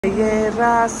ये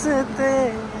रास्ते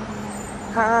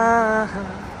हाँ हाँ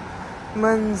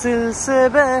मंजिल से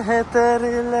बेहतर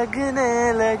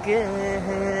लगने लगे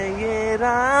हैं ये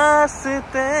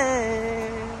रास्ते.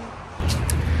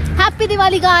 Happy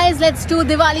Diwali guys, let's do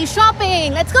Diwali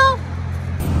shopping. Let's go.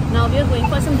 Now we are going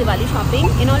for some Diwali shopping.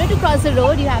 In order to cross the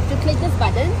road you have to click this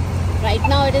button. Right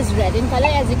now it is red in color,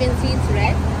 as you can see it's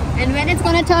red, and when it's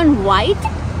gonna turn white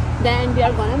then we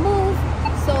are gonna move.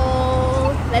 So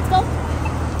let's go.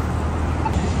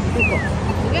 Okay,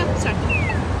 start.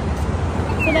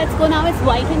 So let's go now. It's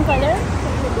white in color.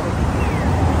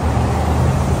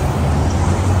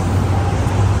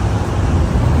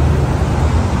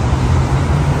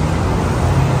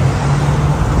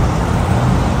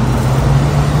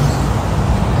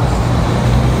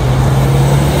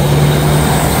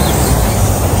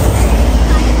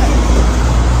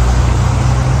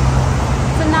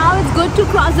 So now it's good to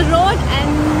cross the road, and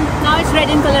now it's red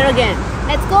in color again.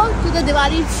 Let's go to the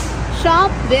Diwali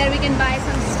shop where we can buy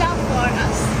some stuff for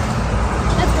us.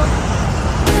 Let's go.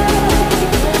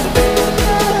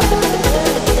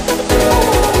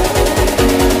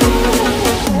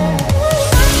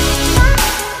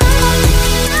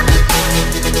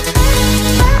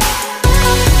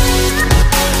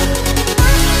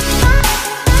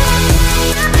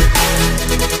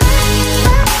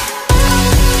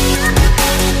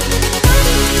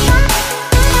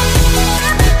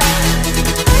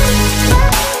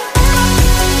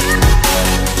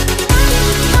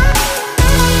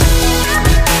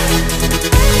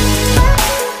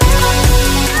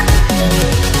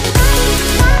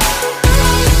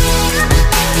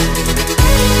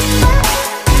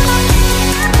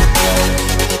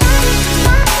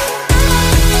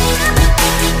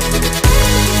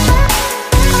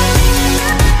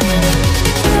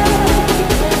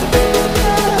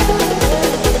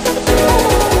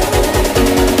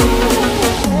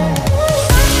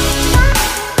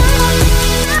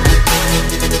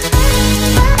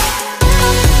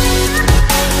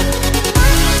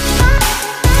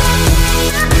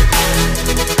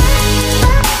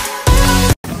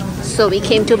 So we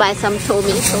came to buy some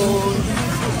tomatoes.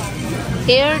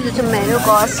 Here the tomato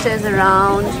cost is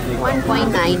around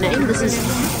 1.99. This is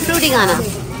Fruitigana.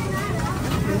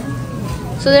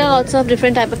 So there are lots of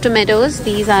different type of tomatoes.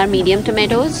 These are medium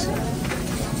tomatoes.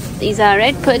 These are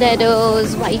red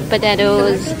potatoes, white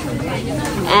potatoes,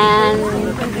 and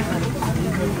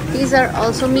these are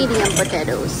also medium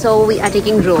potatoes. So we are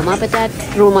taking Roma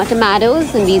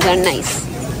tomatoes, and these are nice.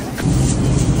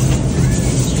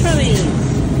 Strawberry.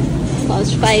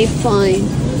 Cost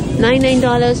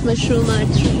 $5.99, mushroom at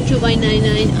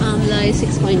 $2.99, amla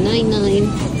 $6.99.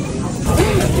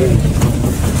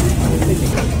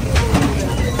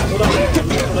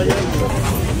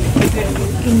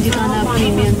 Indiana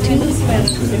premium tea.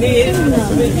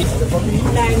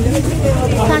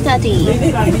 Tata tea.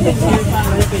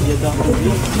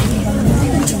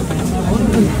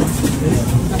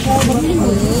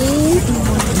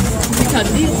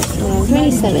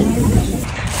 27.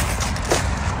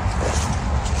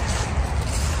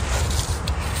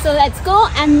 So let's go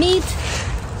and meet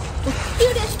the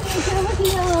cutest creature over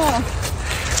here.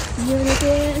 Here it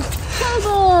is,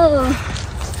 Chulbul.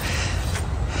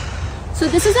 So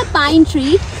this is a pine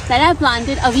tree that I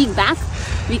planted a week back.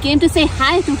 We came to say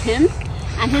hi to him,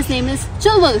 and his name is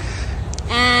Chulbul.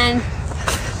 And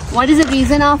what is the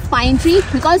reason of pine tree?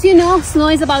 Because you know snow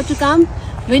is about to come,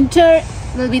 winter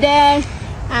will be there,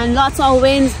 and lots of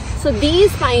winds. So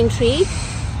these pine trees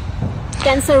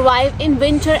can survive in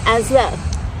winter as well.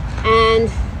 And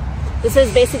this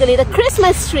is basically the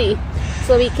Christmas tree.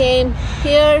 So we came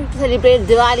here to celebrate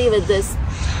Diwali with this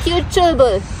cute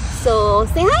Chulbul. So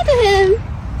say hi to him.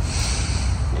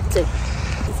 That's it.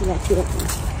 This is actually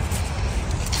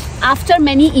after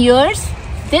many years,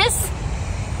 this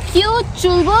cute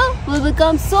Chulbul will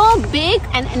become so big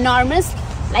and enormous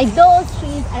like those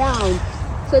trees around.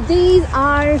 So these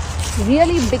are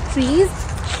really big trees,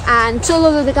 and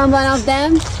Chulbul will become one of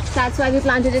them. That's why we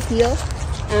planted it here.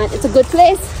 And it's a good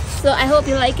place, so I hope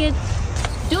you like it.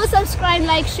 Do subscribe,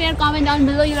 like, share, comment down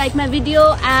below you like my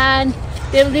video, and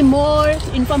there will be more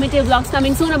informative vlogs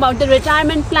coming soon about the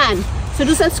retirement plan. So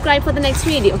do subscribe for the next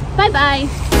video. Bye bye.